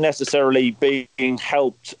he is necessarily being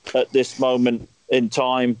helped at this moment in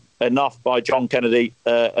time enough by John Kennedy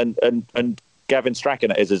and Gavin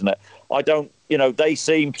Strachan. It is, isn't it? I don't. They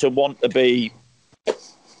seem to want to be.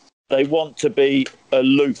 They want to be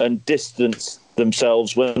aloof and distance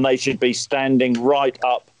themselves when they should be standing right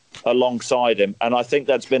up alongside him, and I think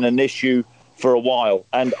that's been an issue for a while.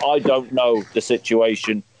 And I don't know the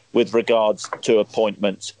situation with regards to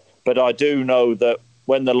appointments, but I do know that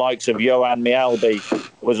when the likes of Johan Mjällby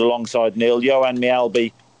was alongside Neil, Johan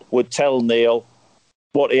Mjällby would tell Neil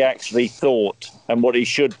what he actually thought and what he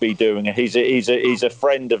should be doing. And he's a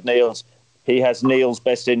friend of Neil's. He has Neil's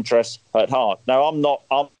best interests at heart. Now, I'm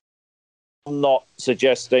not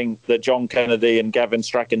suggesting that John Kennedy and Gavin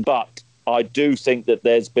Strachan, but I do think that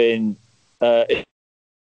there's been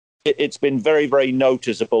it's been very, very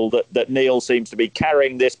noticeable that Neil seems to be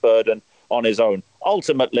carrying this burden on his own.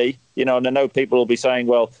 Ultimately, and I know people will be saying,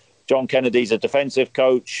 well, John Kennedy's a defensive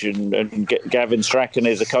coach and Gavin Strachan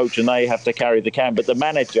is a coach and they have to carry the can. But the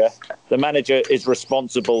manager is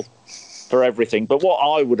responsible for everything. But what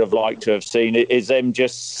I would have liked to have seen is them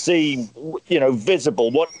just seem,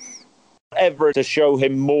 visible, whatever, to show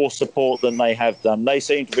him more support than they have done. They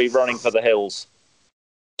seem to be running for the hills.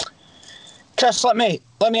 Chris, let me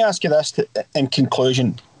ask you this in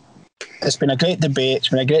conclusion. It's been a great debate. It's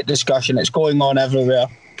been a great discussion. It's going on everywhere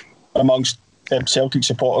amongst Celtic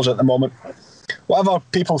supporters at the moment. Whatever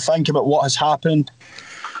people think about what has happened,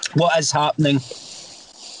 what is happening,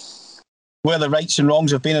 where the rights and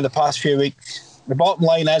wrongs have been in the past few weeks, the bottom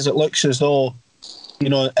line is it looks as though,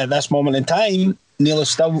 at this moment in time, Neil is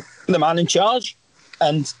still the man in charge.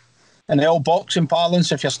 And in the old boxing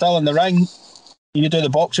parlance, if you're still in the ring, you do the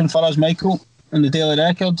boxing for us, Michael. In the Daily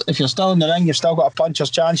Record, if you're still in the ring, you've still got a puncher's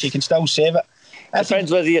chance. You can still save it. Depends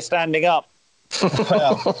whether you're standing up.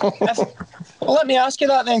 Well, let me ask you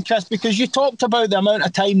that then, Chris, because you talked about the amount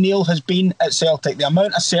of time Neil has been at Celtic, the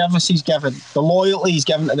amount of service he's given, the loyalty he's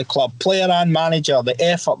given to the club, player and manager, the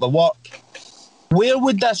effort, the work. Where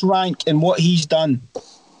would this rank in what he's done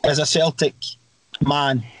as a Celtic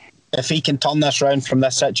man if he can turn this round from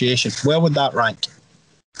this situation? Where would that rank?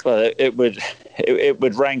 Well, it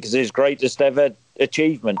would rank as his greatest ever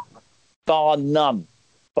achievement, bar none.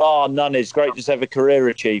 Bar none, his greatest ever career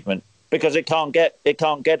achievement, because it can't get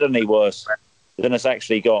any worse than it's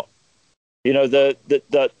actually got. The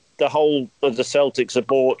whole of the Celtic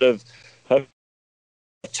support have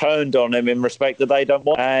turned on him in respect that they don't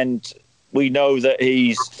want, and we know that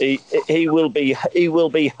he will be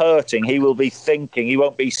hurting. He will be thinking. He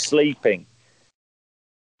won't be sleeping.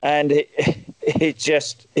 And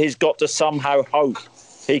he's got to somehow hope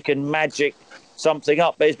he can magic something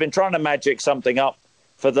up. But he's been trying to magic something up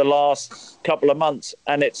for the last couple of months,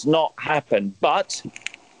 and it's not happened. But,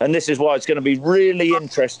 and this is why it's going to be really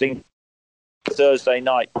interesting Thursday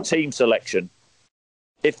night, team selection.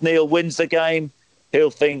 If Neil wins the game,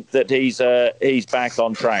 he'll think that he's back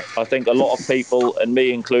on track. I think a lot of people, and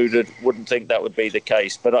me included, wouldn't think that would be the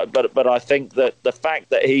case. But I think that the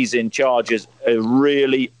fact that he's in charge is a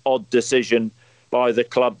really odd decision by the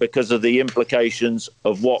club because of the implications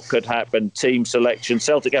of what could happen. Team selection.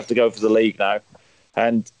 Celtic have to go for the league now.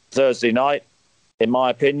 And Thursday night, in my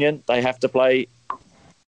opinion, they have to play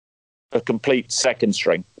a complete second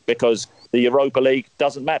string because the Europa League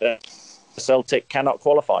doesn't matter. Celtic cannot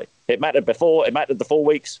qualify. It mattered before. It mattered the 4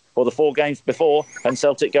 weeks or the 4 games before, and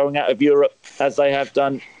Celtic going out of Europe, as they have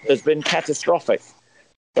done, has been catastrophic.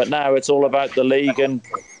 But now it's all about the league and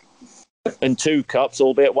 2 cups,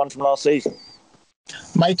 albeit one from last season.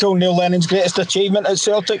 Michael, Neil Lennon's greatest achievement at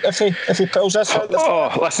Celtic if he pulls this out.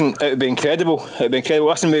 Listen, it would be incredible.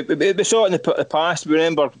 Listen, we saw it in the past. We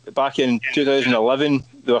remember back in 2011,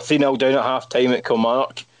 they were 3-0 down at half time at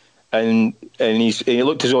Kilmarnock. And he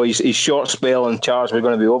looked as though his short spell in charge was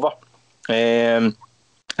going to be over. It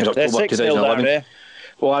was October 2011.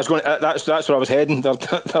 Well, I was going. That's where I was heading. They're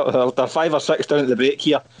 5 or 6 down at the break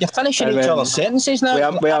here. You're finishing each other's sentences now.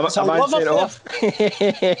 A man sent off.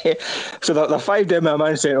 So they're 5 down with a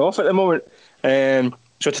man sent off at the moment.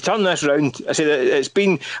 So to turn this round, I say that it's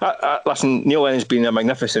been. Listen, Neil Lennon's been a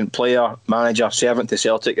magnificent player, manager, servant to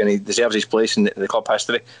Celtic, and he deserves his place in the club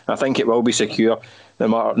history. I think it will be secure, no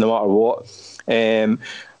matter what.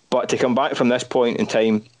 But to come back from this point in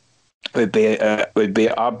time would be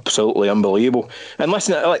absolutely unbelievable. And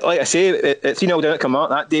listen, like I say, it's 3-0 down at Kilmarnock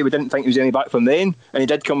that day. We didn't think he was any back from then, and he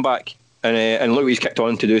did come back. And look what he's kicked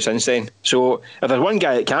on to do since then. So if there's one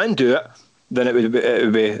guy that can do it, then it would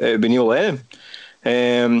be Neil Lennon.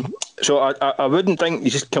 So I wouldn't think you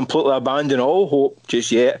just completely abandon all hope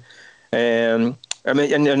just yet. I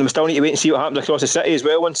mean, and we still need to wait and see what happens across the city as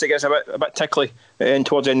well once it gets a bit tickly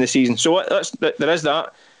towards the end of the season. So there is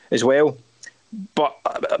that as well. But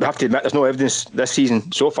I have to admit, there's no evidence this season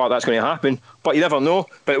so far that's going to happen. But you never know.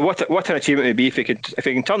 But what an achievement it would be if he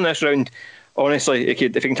can turn this round. Honestly, if he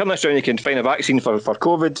can turn this round, he can find a vaccine for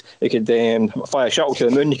COVID. He could fly a shuttle to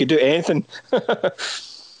the moon. He could do anything.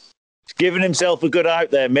 He's giving himself a good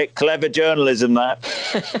out there, Mick. Clever journalism, that.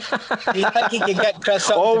 Do you think he can get Chris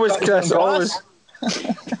up? Always, Chris. Always.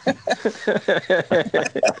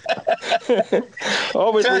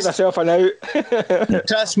 Always leave myself an out.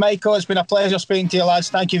 Chris, Michael, it's been a pleasure speaking to you,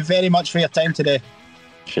 lads. Thank you very much for your time today.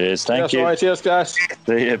 Cheers, thank you. Cheers, guys.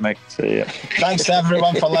 See you, Mick. See you. Thanks to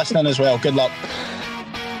everyone for listening as well. Good luck.